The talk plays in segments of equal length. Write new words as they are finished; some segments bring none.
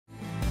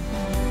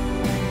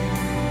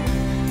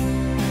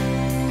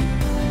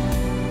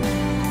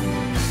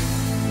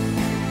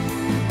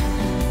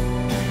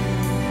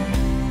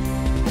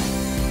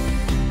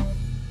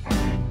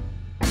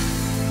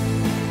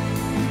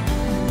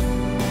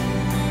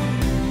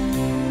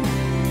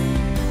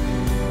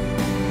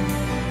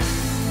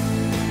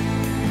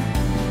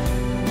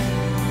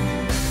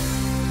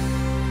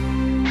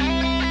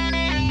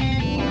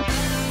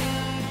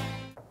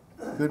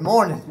Good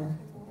morning.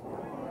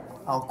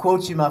 I'll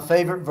quote you my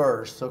favorite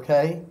verse,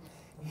 okay?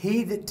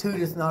 He that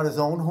tooteth not his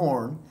own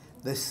horn,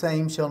 the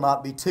same shall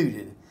not be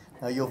tooted.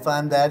 Now you'll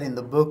find that in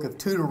the book of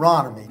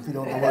Deuteronomy, if you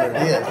don't know where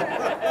it is.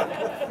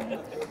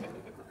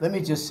 Let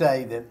me just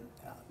say that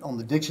on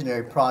the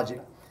dictionary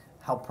project,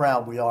 how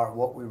proud we are of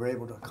what we were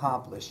able to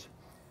accomplish.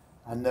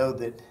 I know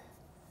that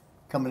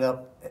coming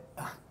up,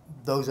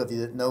 those of you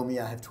that know me,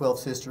 I have 12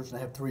 sisters and I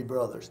have 3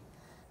 brothers.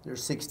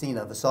 There's 16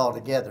 of us all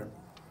together.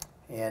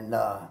 And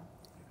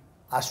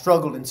I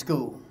struggled in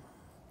school.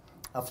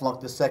 I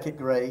flunked the 2nd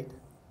grade,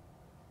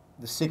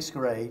 the 6th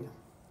grade,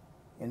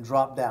 and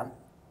dropped out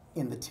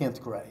in the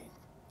 10th grade.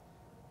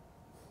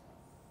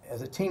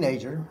 As a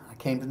teenager, I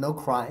came to know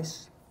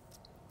Christ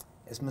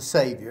as my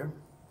Savior,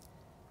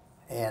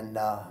 and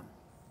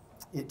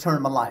it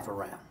turned my life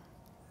around.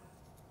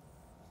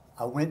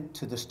 I went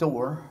to the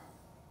store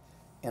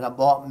and I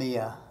bought me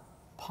a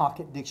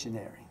pocket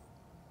dictionary.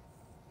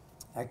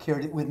 I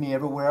carried it with me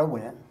everywhere I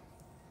went.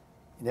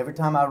 And every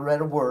time I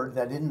read a word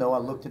that I didn't know, I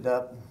looked it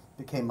up, it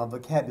became my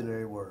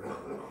vocabulary word.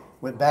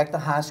 Went back to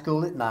high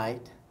school at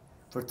night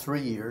for 3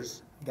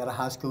 years, got a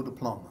high school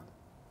diploma.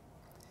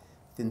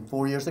 Then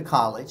 4 years of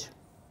college,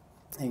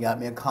 and got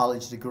me a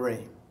college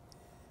degree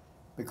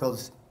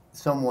because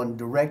someone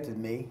directed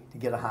me to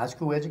get a high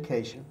school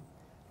education,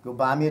 go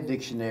buy me a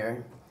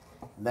dictionary,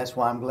 and that's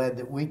why I'm glad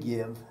that we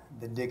give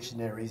the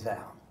dictionaries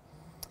out.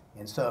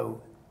 And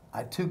so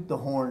I took the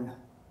horn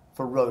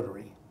for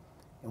Rotary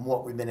and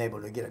what we've been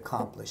able to get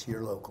accomplished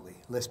here locally.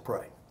 Let's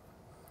pray.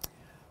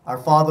 Our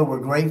Father, we're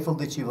grateful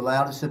that you've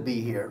allowed us to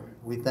be here.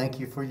 We thank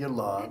you for your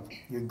love,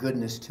 your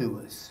goodness to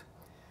us.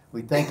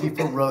 We thank you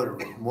for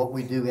Rotary, what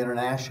we do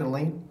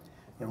internationally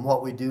and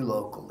what we do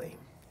locally.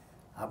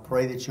 I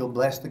pray that you'll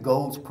bless the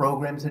Golds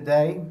program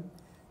today,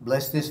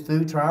 bless this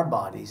food to our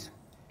bodies,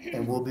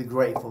 and we'll be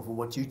grateful for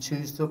what you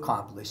choose to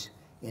accomplish.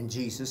 In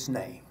Jesus'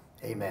 name,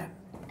 amen.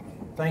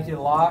 Thank you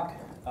to Locke,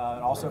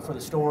 and also for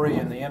the story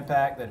and the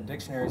impact that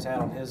dictionaries had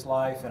on his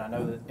life, and I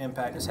know the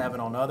impact it's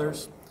having on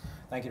others.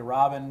 Thank you to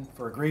Robin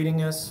for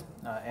greeting us,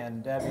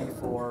 and Debbie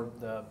for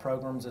the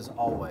programs as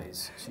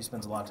always. She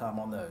spends a lot of time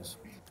on those.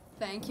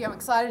 Thank you. I'm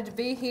excited to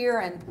be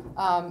here and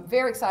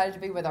very excited to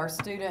be with our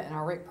student and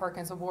our Rick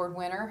Perkins Award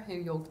winner, who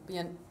you'll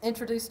be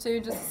introduced to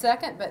in just a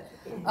second. But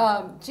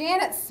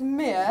Janet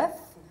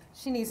Smith,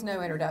 she needs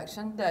no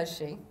introduction, does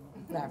she?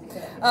 No.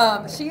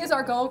 She is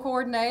our goal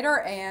coordinator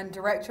and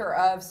director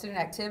of student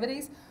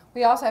activities.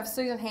 We also have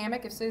Susan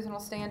Hammock, if Susan will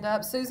stand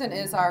up. Susan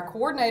is our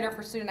coordinator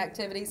for student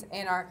activities,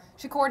 and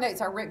she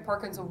coordinates our Rick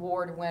Perkins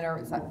Award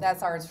winner.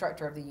 That's our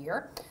instructor of the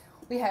year.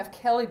 We have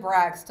Kelly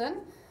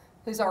Braxton,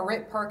 who's our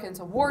Rick Perkins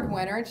Award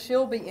winner, and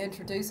she'll be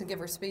introduced and give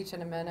her speech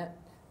in a minute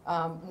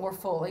more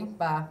fully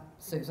by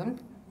Susan.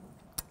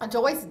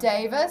 Joyce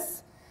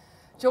Davis.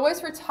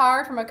 Joyce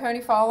retired from Oconee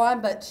Fall Line,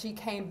 but she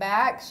came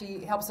back.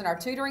 She helps in our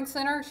tutoring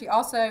center. She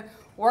also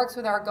works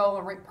with our Goal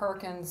and Rick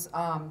Perkins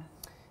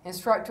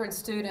instructor and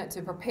student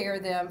to prepare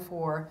them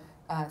for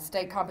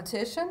state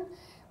competition.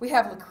 We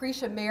have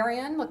Lucretia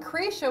Marion.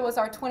 Lucretia was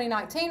our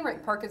 2019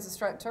 Rick Perkins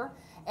instructor,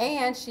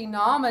 and she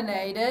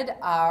nominated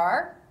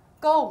our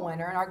goal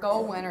winner, and our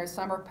goal winner is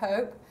Summer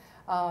Pope,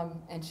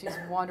 and she's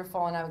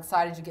wonderful, and I'm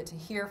excited to get to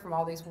hear from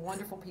all these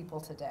wonderful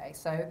people today.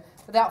 So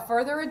without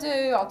further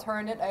ado, I'll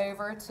turn it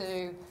over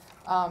to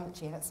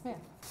Janet Smith.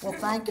 Well,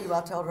 thank you.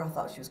 I told her I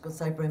thought she was going to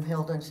say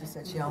Brimhilda, and she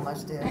said she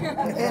almost did.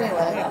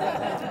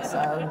 Anyway,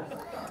 so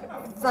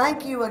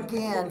thank you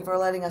again for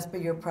letting us be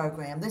your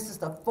program. This is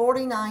the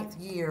 49th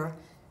year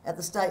at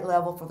the state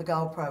level for the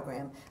GOAL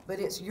program, but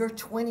it's your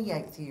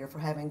 28th year for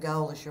having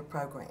GOAL as your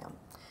program.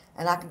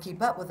 And I can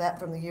keep up with that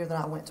from the year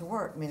that I went to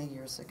work many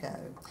years ago.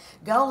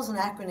 GOAL is an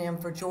acronym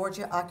for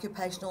Georgia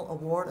Occupational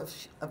Award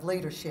of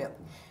Leadership.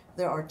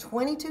 There are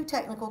 22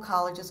 technical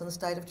colleges in the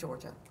state of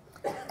Georgia,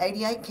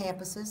 88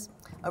 campuses,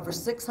 over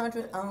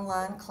 600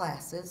 online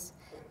classes,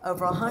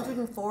 over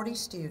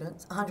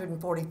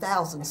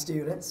 140,000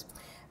 students,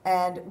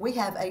 and we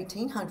have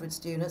 1,800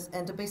 students,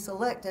 and to be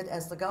selected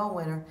as the GOAL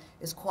winner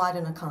is quite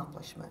an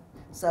accomplishment.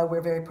 So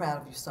we're very proud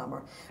of you,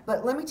 Summer.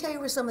 But let me tell you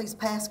where some of these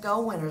past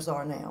GOAL winners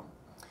are now.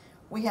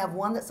 We have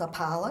one that's a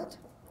pilot.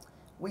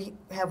 We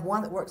have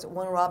one that works at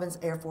Warner Robins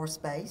Air Force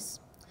Base.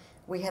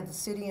 We have the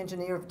city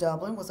engineer of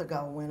Dublin was a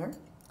GOAL winner.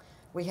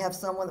 We have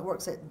someone that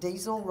works at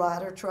Diesel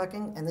Rider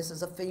Trucking, and this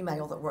is a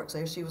female that works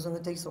there. She was in the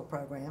diesel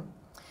program.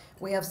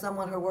 We have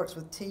someone who works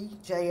with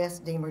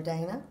TJS Deemer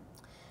Dana.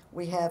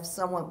 We have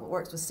someone that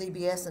works with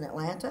CBS in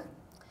Atlanta.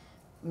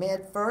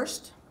 Med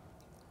First,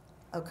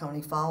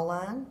 Oconee Fall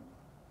Line.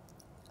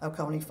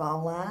 Oconee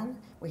Fall Line.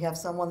 We have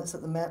someone that's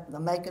at the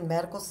Macon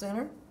Medical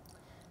Center.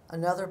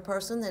 Another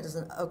person that is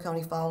an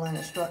Oconee Fall Line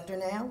instructor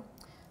now.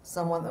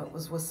 Someone that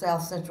was with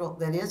South Central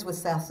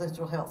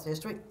Health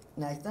District,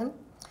 Nathan.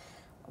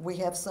 We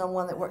have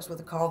someone that works with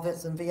the Carl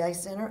Vinson VA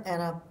Center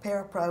and a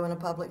parapro in a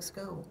public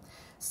school.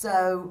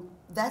 So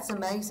that's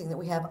amazing that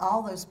we have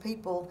all those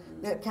people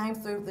that came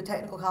through the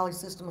technical college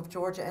system of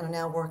Georgia and are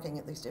now working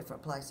at these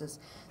different places.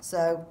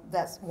 So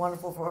that's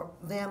wonderful for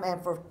them and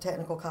for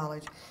technical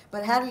college.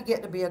 But how do you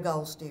get to be a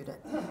gold student?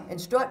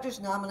 Instructors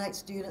nominate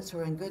students who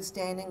are in good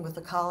standing with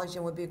the college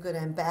and would be a good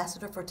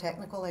ambassador for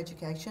technical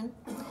education.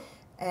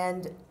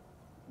 And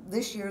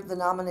this year the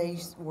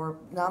nominees were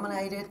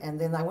nominated, and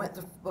then they went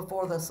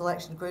before the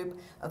selection group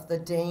of the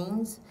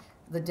deans.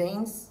 The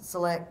deans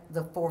select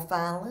the 4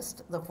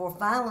 finalists. The 4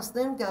 finalists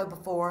then go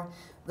before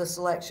the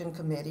selection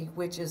committee,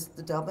 which is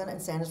the Dublin and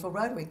Sandersville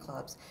Rotary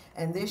Clubs.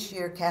 And this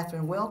year,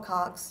 Catherine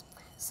Wilcox,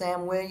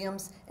 Sam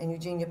Williams, and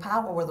Eugenia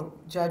Powell were the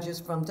judges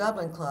from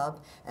Dublin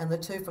Club, and the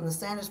 2 from the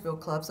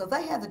Sandersville Club. So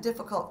they had the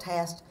difficult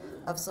task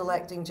of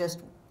selecting just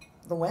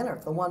the winner,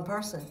 the one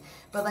person.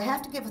 But they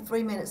have to give a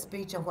 3-minute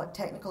speech on what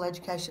technical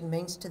education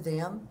means to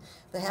them.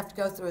 They have to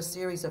go through a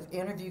series of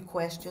interview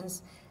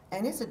questions.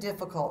 And it's a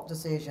difficult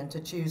decision to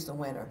choose the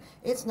winner.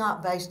 It's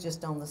not based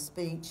just on the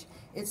speech.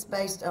 It's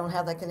based on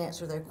how they can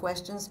answer their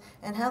questions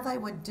and how they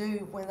would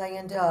do when they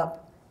end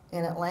up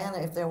in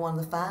Atlanta if they're one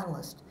of the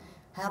finalists.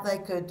 How they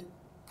could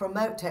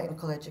promote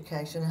technical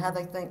education and how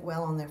they think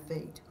well on their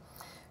feet.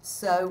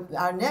 So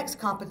our next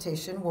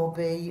competition will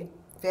be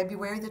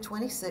February the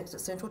 26th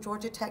at Central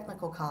Georgia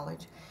Technical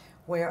College,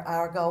 where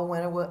our gold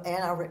winner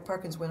and our Rick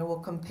Perkins winner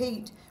will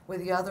compete with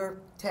the other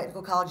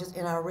technical colleges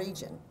in our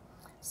region.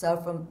 So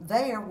from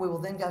there, we will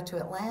then go to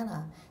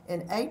Atlanta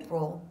in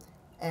April,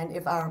 and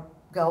if our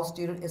gold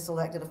student is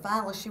selected a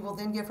finalist, she will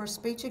then give her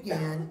speech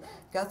again,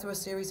 go through a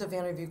series of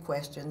interview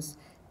questions,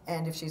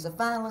 and if she's a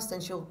finalist, then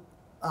she'll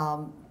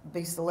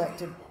be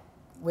selected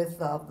with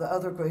the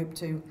other group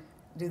to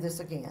do this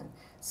again.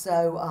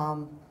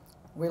 So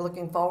we're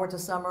looking forward to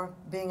Summer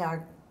being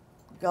our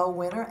gold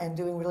winner and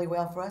doing really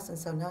well for us. And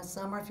so next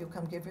summer, if you'll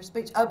come give your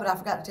speech. Oh, but I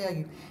forgot to tell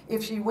you,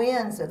 if she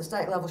wins at the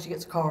state level, she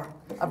gets a car,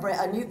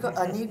 a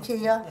new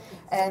Kia,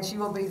 and she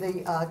will be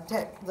the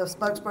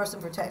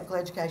spokesperson for technical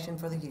education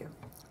for the year.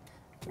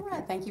 All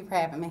right, thank you for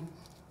having me.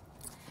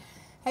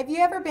 Have you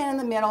ever been in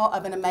the middle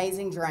of an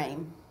amazing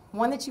dream,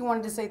 one that you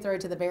wanted to see through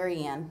to the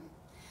very end,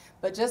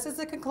 but just as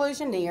the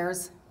conclusion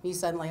nears, you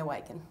suddenly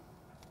awaken?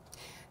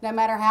 No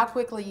matter how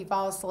quickly you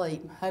fall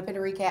asleep, hoping to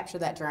recapture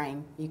that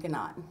dream, you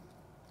cannot.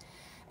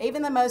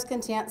 Even the most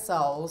content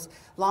souls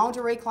long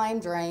to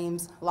reclaim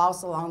dreams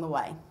lost along the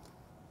way.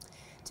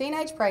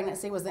 Teenage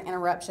pregnancy was the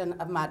interruption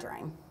of my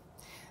dream.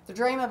 The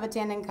dream of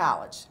attending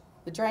college.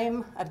 The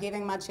dream of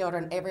giving my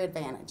children every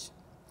advantage.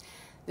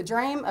 The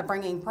dream of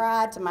bringing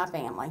pride to my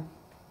family.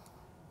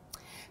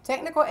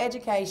 Technical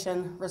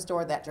education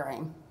restored that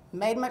dream,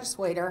 made much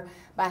sweeter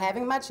by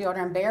having my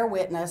children bear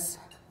witness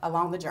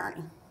along the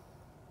journey.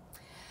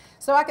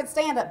 So I could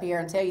stand up here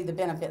and tell you the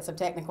benefits of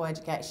technical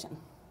education.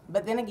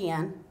 But then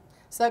again,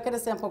 so could a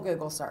simple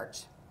Google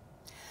search.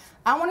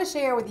 I want to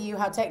share with you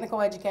how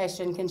technical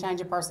education can change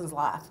a person's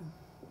life.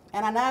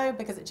 And I know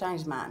because it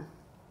changed mine.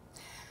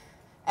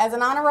 As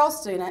an honor roll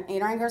student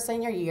entering her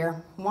senior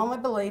year, one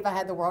would believe I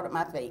had the world at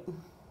my feet.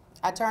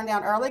 I turned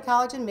down early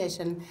college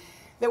admission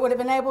that would have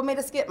enabled me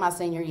to skip my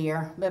senior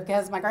year, but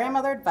because my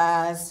grandmother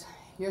advised,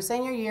 your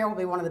senior year will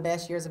be one of the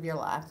best years of your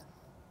life.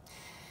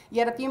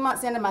 Yet a few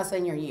months into my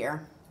senior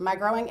year, my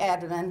growing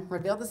abdomen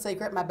revealed the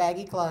secret my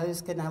baggy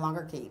clothes could no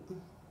longer keep.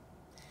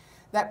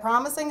 That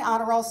promising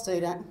honor roll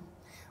student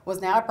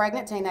was now a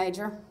pregnant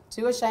teenager,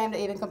 too ashamed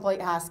to even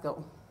complete high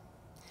school.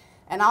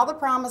 And all the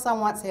promise I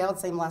once held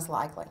seemed less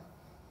likely.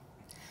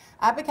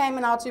 I became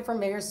an all too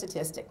familiar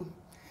statistic,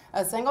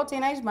 a single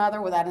teenage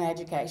mother without an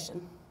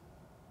education.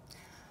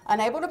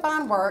 Unable to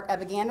find work, I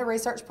began to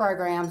research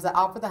programs that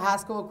offer the high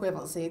school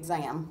equivalency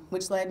exam,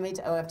 which led me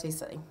to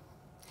OFTC.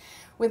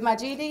 With my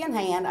GED in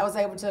hand, I was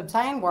able to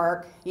obtain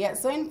work, yet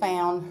soon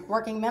found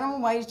working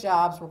minimum wage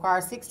jobs require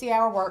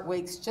 60-hour work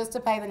weeks just to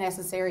pay the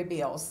necessary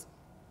bills.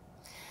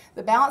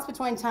 The balance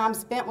between time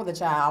spent with a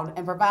child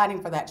and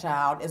providing for that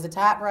child is a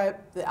tightrope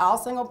that all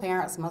single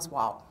parents must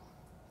walk.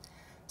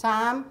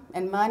 Time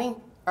and money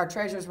are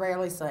treasures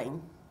rarely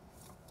seen.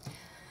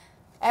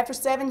 After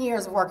 7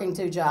 years of working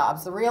 2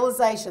 jobs, the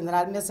realization that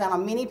I'd missed out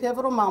on many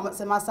pivotal moments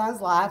in my son's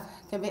life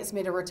convinced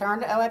me to return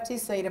to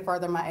OFTC to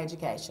further my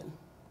education.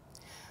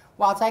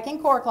 While taking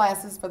core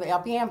classes for the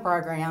LPN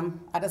program,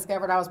 I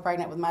discovered I was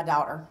pregnant with my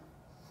daughter.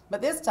 But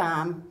this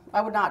time,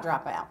 I would not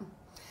drop out.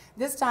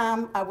 This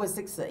time, I would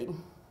succeed.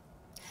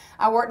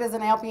 I worked as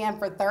an LPN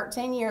for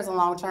 13 years in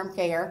long-term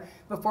care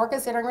before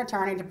considering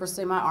returning to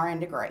pursue my RN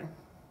degree.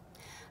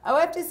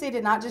 OFTC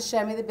did not just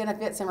show me the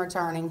benefits in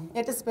returning,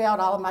 it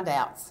dispelled all of my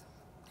doubts.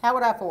 How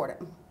would I afford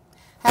it?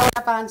 How would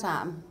I find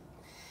time?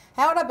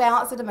 How would I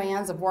balance the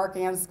demands of work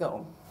and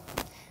school?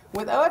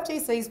 With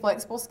OFTC's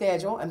flexible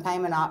schedule and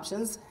payment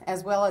options,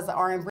 as well as the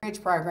RN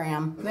Bridge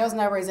program, there was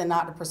no reason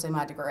not to pursue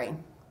my degree.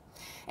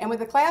 And with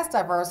the class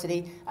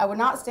diversity, I would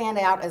not stand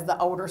out as the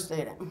older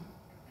student.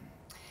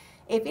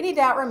 If any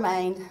doubt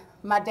remained,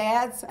 my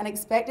dad's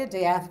unexpected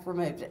death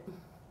removed it.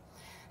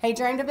 He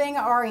dreamed of being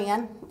an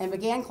RN and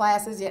began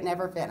classes yet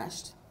never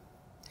finished.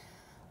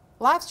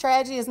 Life's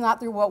tragedy is not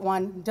through what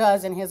one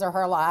does in his or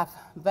her life,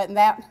 but in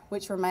that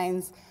which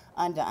remains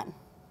undone.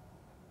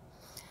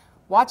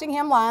 Watching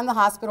him lie in the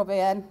hospital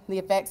bed, the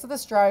effects of the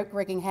stroke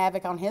wreaking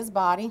havoc on his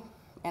body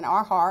and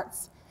our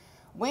hearts,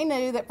 we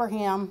knew that for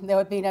him there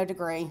would be no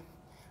degree,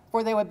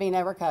 for there would be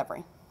no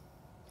recovery.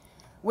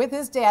 With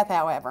his death,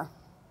 however,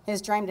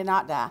 his dream did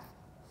not die.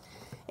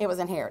 It was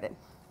inherited.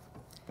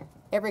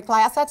 Every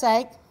class I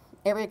take,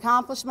 every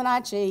accomplishment I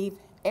achieve,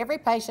 every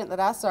patient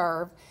that I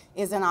serve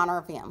is in honor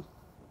of him.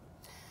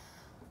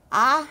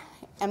 I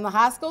am the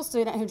high school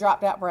student who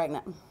dropped out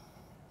pregnant.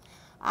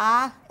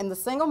 I am the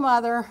single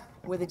mother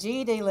with a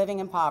GED living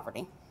in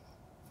poverty.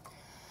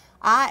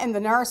 I am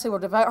the nurse who will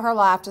devote her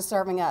life to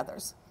serving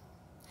others.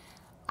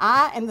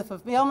 I am the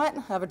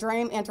fulfillment of a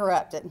dream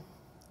interrupted.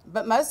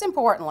 But most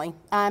importantly,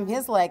 I am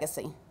his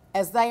legacy,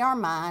 as they are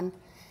mine,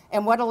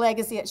 and what a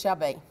legacy it shall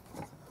be.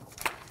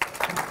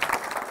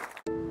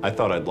 I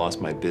thought I'd lost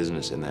my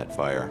business in that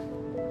fire,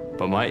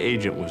 but my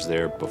agent was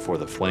there before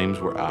the flames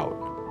were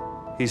out.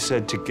 He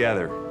said,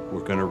 together,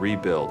 we're gonna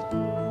rebuild.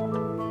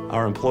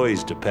 Our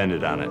employees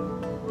depended on it.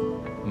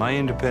 My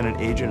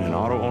independent agent and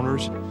auto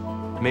owners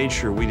made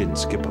sure we didn't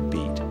skip a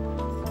beat.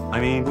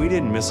 I mean, we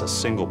didn't miss a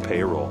single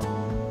payroll.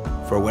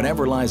 For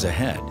whatever lies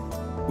ahead,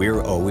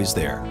 we're always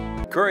there.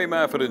 Curry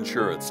Maffett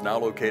Insurance, now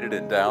located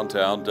in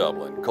downtown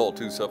Dublin. Call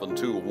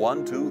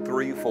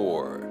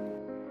 272-1234.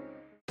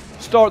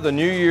 Start the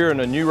new year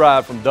in a new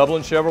ride from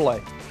Dublin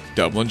Chevrolet.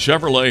 Dublin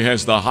Chevrolet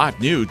has the hot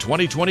new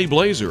 2020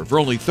 Blazer for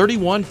only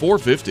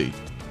 $31,450.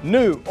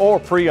 New or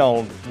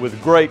pre-owned with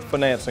great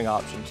financing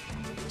options.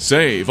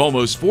 Save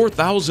almost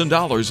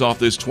 $4,000 off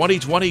this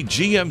 2020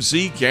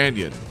 GMC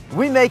Canyon.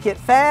 We make it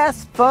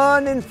fast,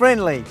 fun, and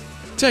friendly.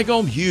 Take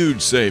home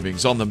huge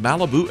savings on the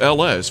Malibu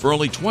LS for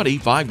only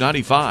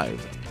 $25,995.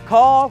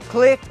 Call,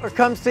 click, or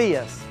come see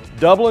us.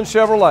 Dublin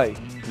Chevrolet,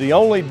 the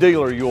only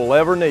dealer you'll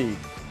ever need.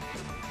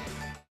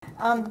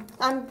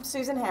 I'm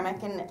Susan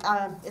Hammock, and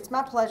it's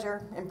my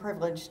pleasure and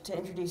privilege to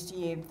introduce to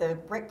you the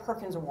Rick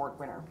Perkins Award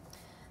winner.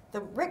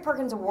 The Rick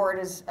Perkins Award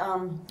is,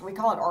 we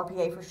call it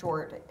RPA for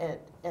short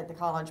at the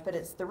college, but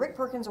it's the Rick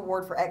Perkins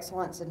Award for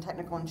Excellence in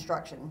Technical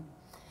Instruction.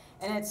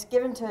 And it's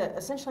given to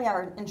essentially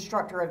our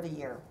instructor of the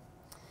year.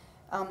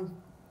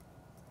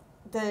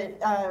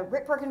 The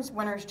Rick Perkins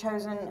winner is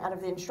chosen out of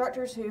the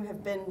instructors who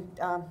have been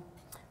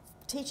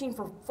teaching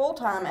for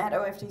full-time at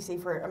OFTC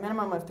for a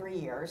minimum of 3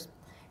 years.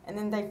 And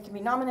then they can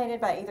be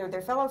nominated by either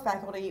their fellow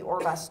faculty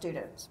or by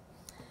students.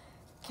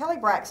 Kelly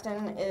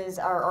Braxton is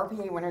our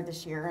RPA winner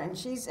this year, and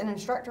she's an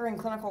instructor and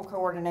clinical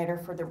coordinator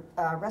for the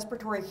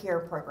respiratory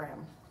care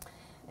program.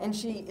 And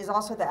she is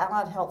also the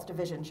Allied Health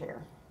Division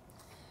Chair.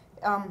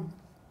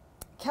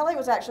 Kelly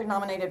was actually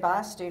nominated by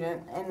a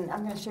student, and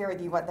I'm going to share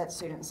with you what that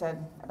student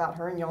said about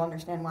her, and you'll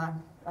understand why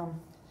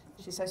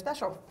she's so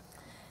special.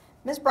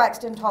 Ms.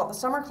 Braxton taught the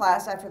summer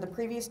class after the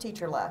previous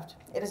teacher left.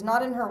 It is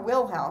not in her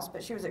wheelhouse,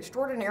 but she was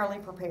extraordinarily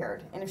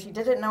prepared. And if she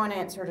didn't know an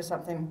answer to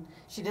something,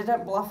 she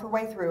didn't bluff her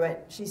way through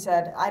it. She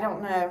said, "I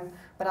don't know,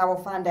 but I will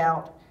find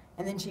out."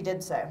 And then she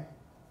did so.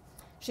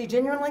 She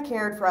genuinely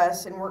cared for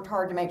us and worked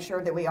hard to make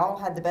sure that we all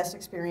had the best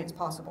experience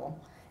possible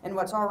in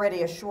what's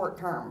already a short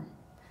term.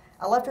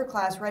 I left her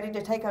class ready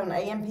to take on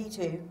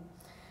AMP2.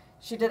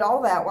 She did all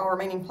that while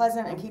remaining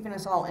pleasant and keeping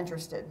us all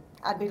interested.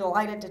 I'd be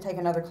delighted to take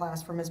another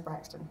class from Ms.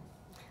 Braxton.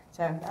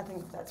 So I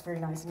think that's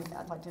very nice, and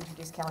I'd like to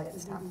introduce Kelly at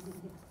this time.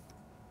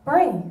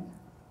 Breathe.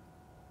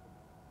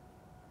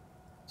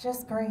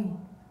 Just breathe.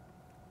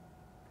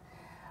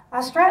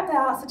 I strapped the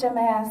oxygen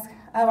mask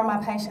over my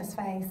patient's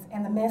face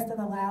in the midst of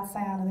the loud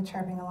sound of the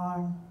chirping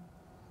alarm.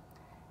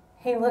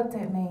 He looked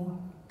at me.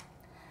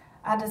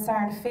 I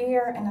discerned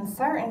fear and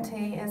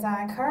uncertainty as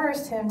I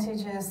encouraged him to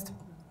just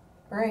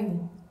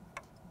breathe.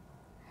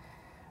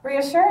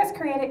 Reassurance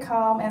created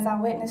calm as I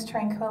witnessed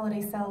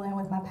tranquility settle in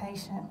with my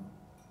patient.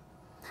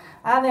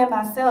 I then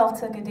myself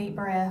took a deep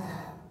breath,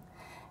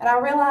 and I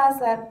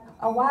realized that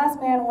a wise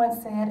man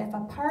once said, if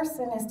a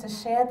person is to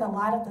shed the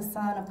light of the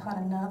sun upon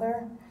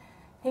another,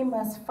 he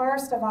must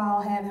first of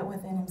all have it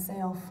within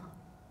himself.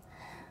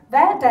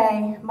 That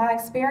day, my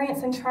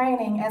experience and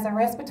training as a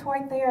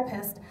respiratory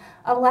therapist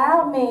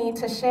allowed me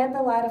to shed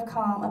the light of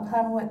calm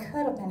upon what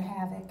could have been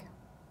havoc.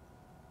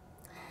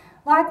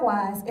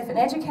 Likewise, if an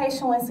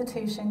educational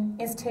institution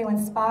is to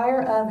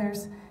inspire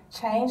others,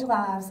 change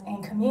lives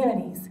and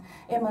communities,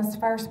 it must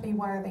first be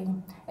worthy,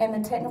 and the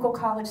technical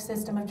college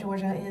system of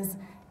Georgia is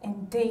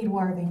indeed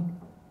worthy.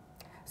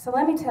 So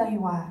let me tell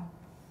you why.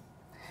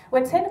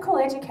 With technical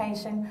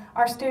education,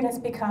 our students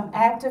become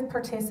active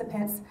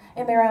participants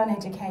in their own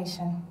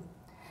education.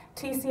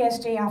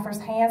 TCSG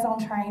offers hands-on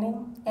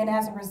training, and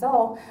as a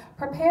result,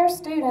 prepares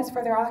students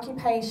for their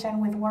occupation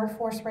with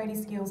workforce-ready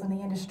skills in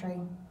the industry.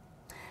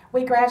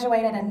 We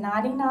graduate at a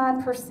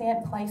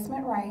 99%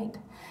 placement rate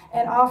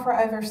and offer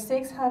over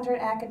 600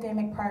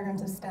 academic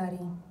programs of study.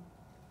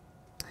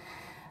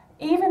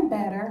 Even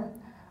better,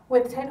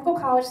 with the Technical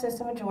College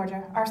System of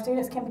Georgia, our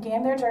students can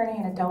begin their journey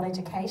in adult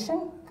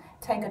education,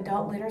 take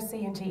adult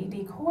literacy and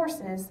GED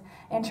courses,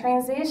 and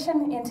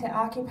transition into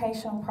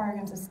occupational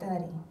programs of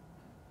study.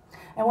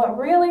 And what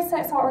really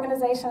sets our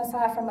organization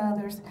aside from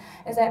others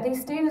is that these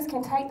students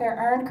can take their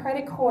earned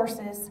credit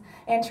courses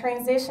and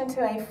transition to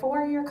a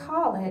 4-year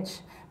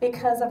college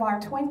because of our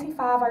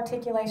 25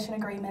 articulation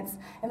agreements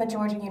in the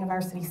Georgia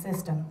University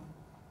system.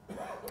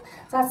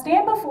 So I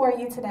stand before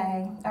you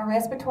today, a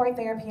respiratory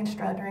therapy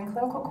instructor and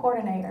clinical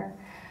coordinator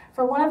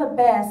for one of the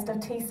best of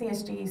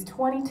TCSG's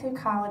 22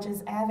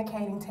 colleges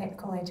advocating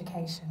technical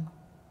education.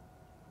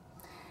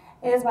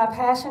 It is my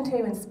passion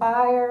to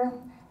inspire,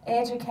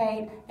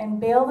 educate, and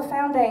build the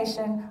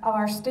foundation of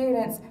our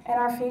students and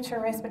our future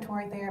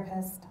respiratory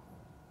therapists.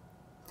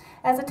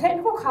 As a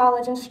technical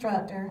college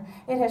instructor,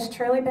 it has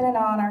truly been an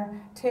honor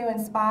to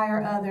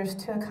inspire others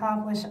to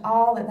accomplish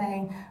all that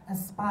they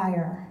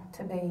aspire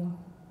to be.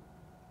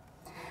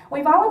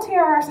 We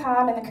volunteer our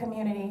time in the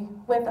community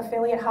with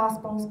affiliate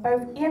hospitals,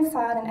 both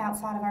inside and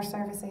outside of our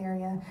service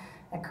area,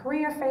 at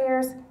career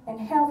fairs and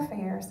health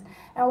fairs.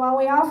 And while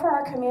we offer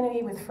our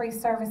community with free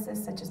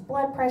services such as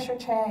blood pressure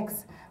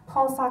checks,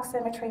 pulse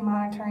oximetry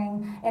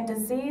monitoring, and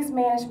disease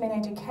management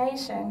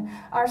education,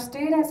 our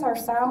students are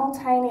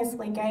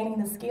simultaneously gaining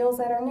the skills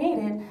that are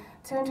needed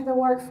to enter the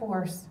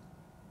workforce.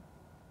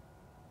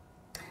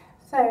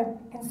 So,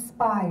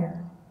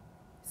 inspire,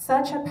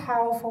 such a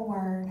powerful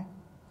word.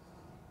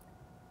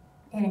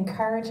 It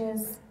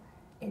encourages,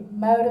 it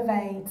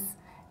motivates,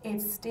 it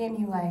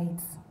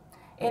stimulates.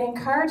 It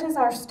encourages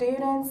our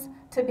students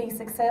to be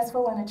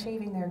successful in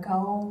achieving their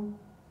goal.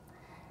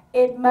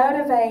 It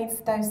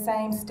motivates those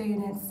same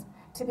students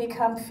to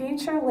become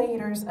future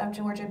leaders of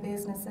Georgia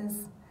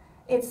businesses.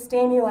 It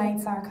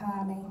stimulates our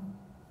economy.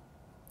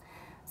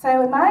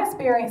 So in my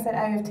experience at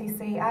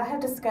OFTC, I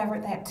have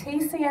discovered that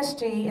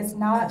TCSG is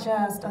not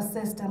just a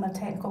system of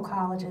technical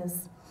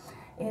colleges.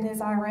 It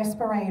is our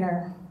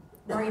respirator,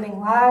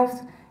 breathing life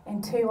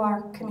into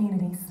our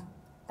communities.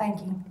 Thank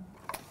you.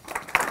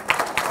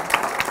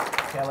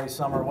 Kelly,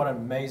 Summer, what an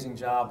amazing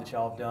job that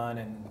y'all have done,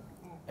 and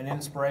an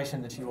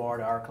inspiration that you are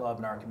to our club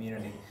and our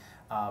community.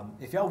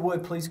 If y'all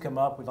would please come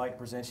up, we'd like to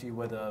present you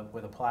with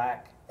a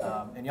plaque,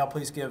 and y'all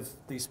please give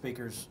these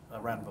speakers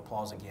a round of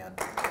applause again.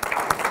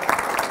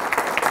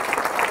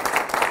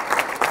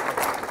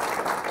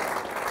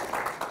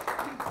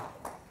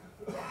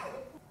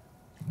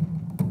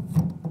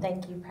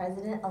 Thank you,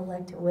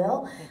 President-elect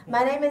Will.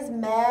 My name is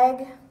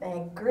Meg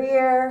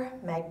Greer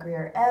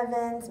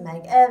Evans,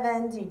 Meg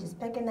Evans. You just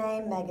pick a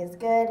name, Meg is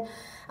good.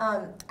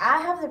 I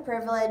have the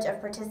privilege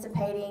of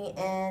participating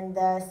in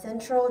the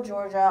Central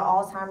Georgia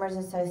Alzheimer's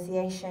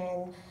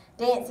Association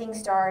Dancing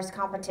Stars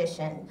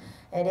competition.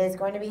 It is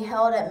going to be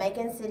held at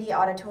Macon City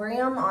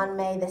Auditorium on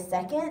May the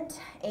 2nd,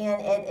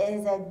 and it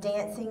is a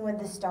Dancing with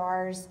the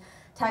Stars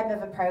type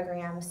of a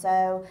program.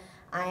 So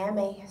I am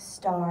a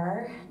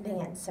star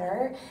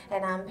dancer,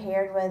 and I'm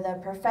paired with a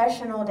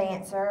professional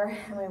dancer,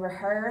 and we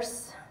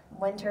rehearse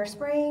winter,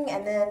 spring,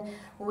 and then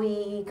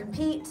we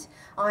compete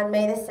on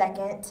May the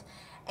 2nd.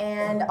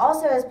 And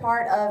also as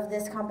part of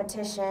this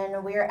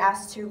competition, we are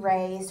asked to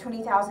raise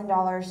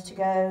 $20,000 to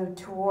go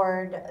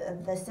toward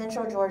the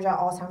Central Georgia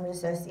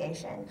Alzheimer's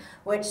Association,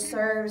 which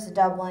serves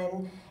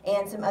Dublin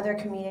and some other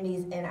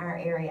communities in our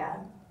area.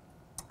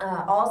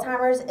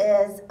 Alzheimer's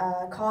is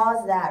a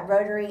cause that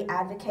Rotary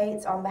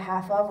advocates on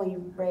behalf of. We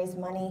raise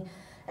money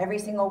every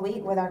single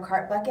week with our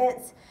cart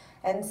buckets.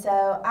 And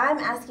so I'm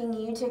asking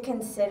you to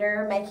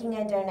consider making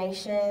a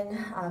donation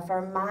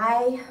for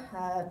my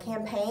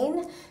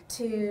campaign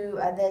to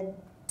the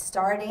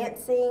Star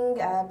Dancing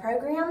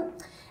program.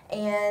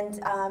 And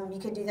you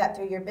could do that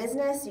through your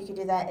business, you could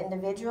do that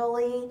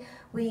individually.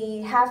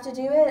 We have to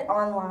do it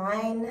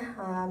online.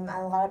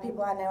 A lot of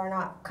people I know are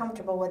not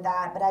comfortable with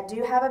that, but I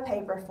do have a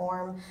paper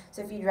form.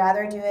 So if you'd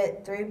rather do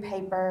it through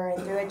paper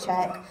and through a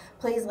check,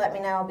 please let me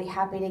know. I'll be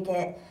happy to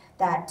get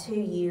that to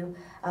you.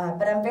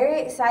 But I'm very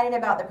excited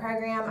about the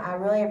program. I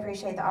really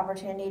appreciate the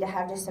opportunity to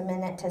have just a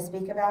minute to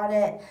speak about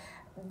it.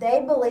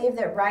 They believe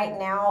that right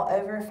now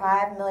over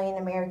 5 million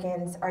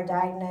Americans are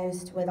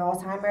diagnosed with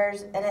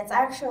Alzheimer's, and it's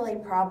actually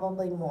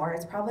probably more.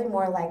 It's probably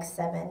more like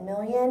 7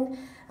 million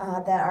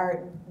that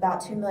are about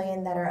 2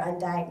 million that are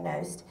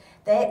undiagnosed.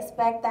 They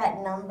expect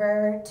that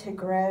number to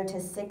grow to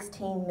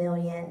 16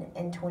 million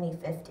in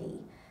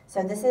 2050.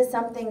 So this is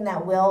something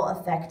that will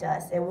affect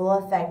us. It will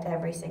affect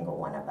every single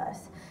one of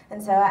us. And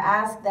so I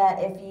ask that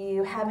if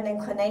you have an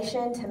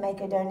inclination to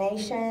make a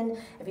donation,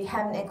 if you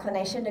have an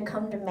inclination to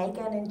come to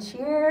Macon and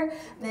cheer,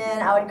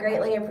 then I would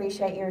greatly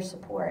appreciate your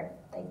support.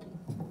 Thank you.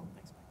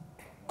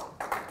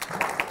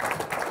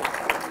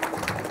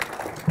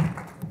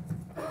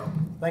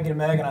 Thank you to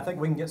Meg, and I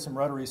think we can get some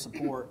Rotary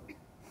support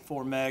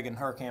for Meg and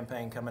her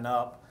campaign coming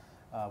up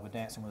with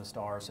Dancing with the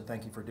Stars. So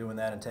thank you for doing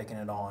that and taking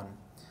it on.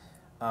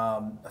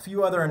 A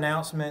few other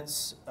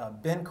announcements.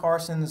 Ben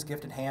Carson's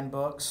gifted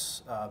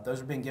handbooks,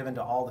 those are being given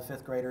to all the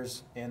 5th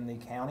graders in the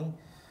county.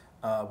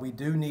 We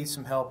do need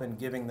some help in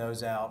giving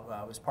those out.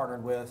 It was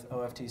partnered with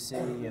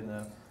OFTC and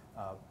the...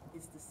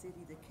 It's the city,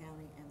 the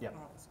county, and the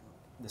private school.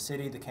 The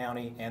city, the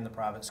county, and the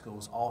private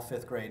schools, all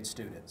 5th grade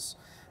students.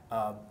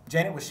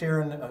 Janet was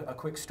sharing a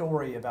quick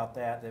story about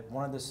that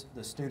one of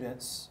the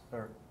students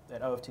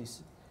at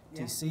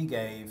OFTC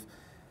gave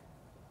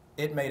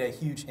it made a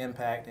huge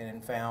impact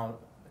and found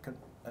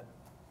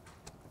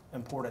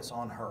importance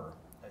on her.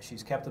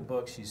 She's kept the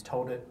book, she's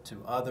told it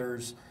to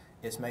others.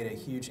 It's made a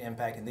huge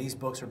impact, and these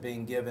books are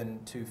being given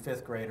to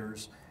 5th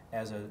graders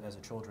as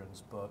a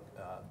children's book.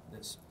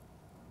 That's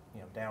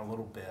down a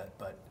little bit,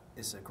 but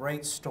it's a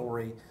great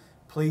story.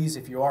 Please,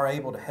 if you are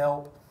able to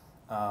help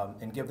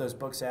and give those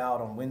books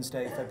out on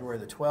Wednesday, February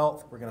the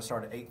 12th. We're going to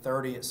start at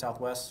 8:30 at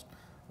Southwest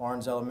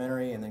Lawrence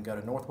Elementary and then go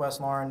to Northwest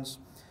Lawrence.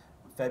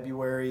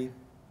 February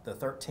the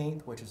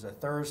 13th, which is a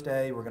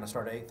Thursday, we're going to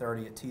start at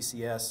 8:30 at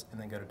TCS and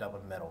then go to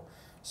Dublin Middle.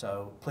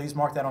 So please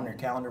mark that on your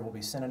calendar. We'll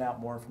be sending out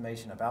more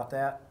information about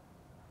that.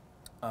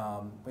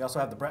 We also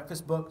have the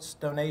breakfast books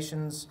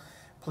donations.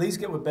 Please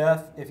get with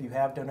Beth if you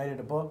have donated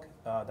a book.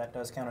 That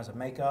does count as a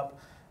makeup.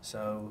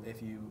 So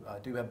if you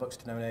do have books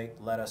to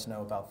donate, let us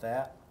know about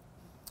that.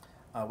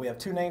 We have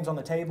 2 names on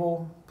the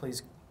table.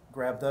 Please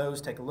grab those,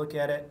 take a look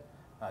at it.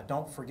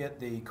 Don't forget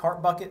the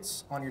cart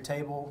buckets on your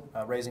table,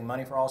 raising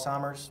money for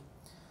Alzheimer's.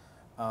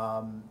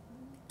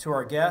 To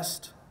our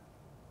guests,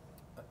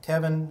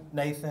 Kevin,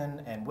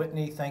 Nathan, and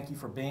Whitney, thank you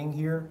for being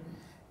here.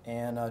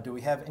 And do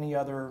we have any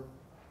other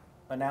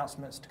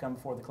announcements to come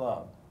before the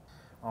club?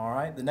 All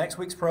right, the next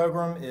week's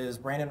program is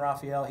Brandon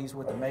Raphael. He's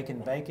with the Macon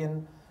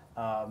Bacon,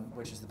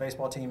 which is the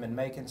baseball team in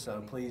Macon,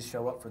 so please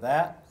show up for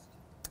that.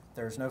 If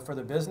there's no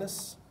further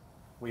business,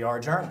 we are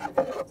adjourned.